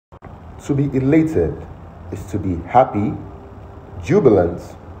To be elated is to be happy, jubilant,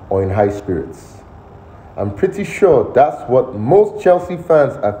 or in high spirits. I'm pretty sure that's what most Chelsea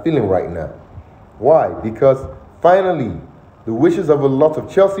fans are feeling right now. Why? Because finally, the wishes of a lot of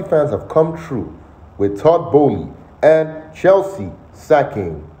Chelsea fans have come true with Todd Boehly and Chelsea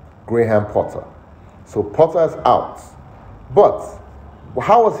sacking Graham Potter. So Potter is out. But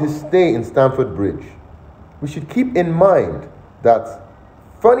how was his stay in Stamford Bridge? We should keep in mind that,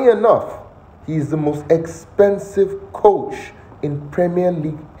 funny enough, he is the most expensive coach in Premier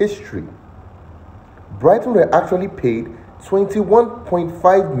League history. Brighton were actually paid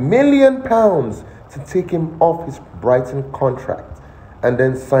 £21.5 million to take him off his Brighton contract and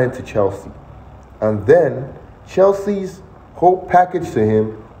then sign to Chelsea. And then Chelsea's whole package to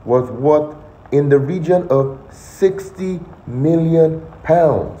him was worth in the region of £60 million.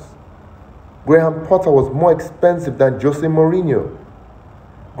 Graham Potter was more expensive than Jose Mourinho.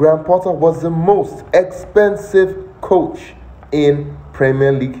 Graham Potter was the most expensive coach in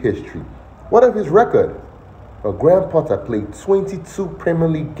Premier League history. What of his record? Well, Graham Potter played 22 Premier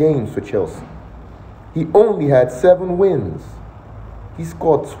League games for Chelsea. He only had 7 wins. He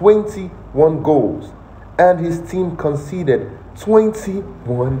scored 21 goals, and his team conceded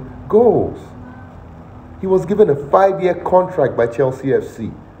 21 goals. He was given a 5-year contract by Chelsea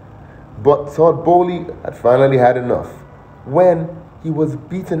FC. But Todd Boehly had finally had enough when he was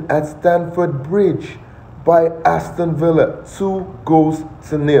beaten at Stamford Bridge by Aston Villa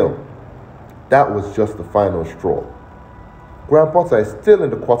 2-0. That was just the final straw. Graham Potter is still in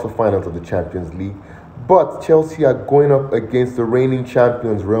the quarterfinals of the Champions League, but Chelsea are going up against the reigning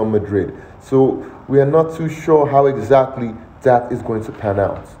champions Real Madrid. So we are not too sure how exactly that is going to pan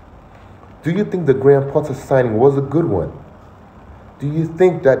out. Do you think the Graham Potter signing was a good one? Do you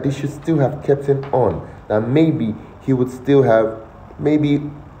think that they should still have kept him on? That maybe he would still have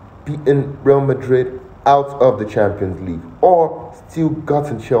beaten Real Madrid out of the Champions League or still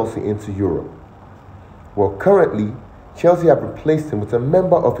gotten Chelsea into Europe? Well, currently, Chelsea have replaced him with a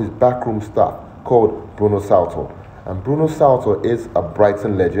member of his backroom staff called Bruno Salto. And Bruno Salto is a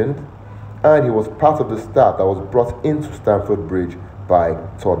Brighton legend, and he was part of the staff that was brought into Stamford Bridge by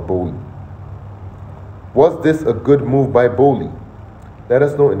Todd Boehly. Was this a good move by Boehly? Let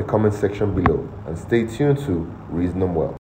us know in the comment section below, and stay tuned to Reason 'em Well.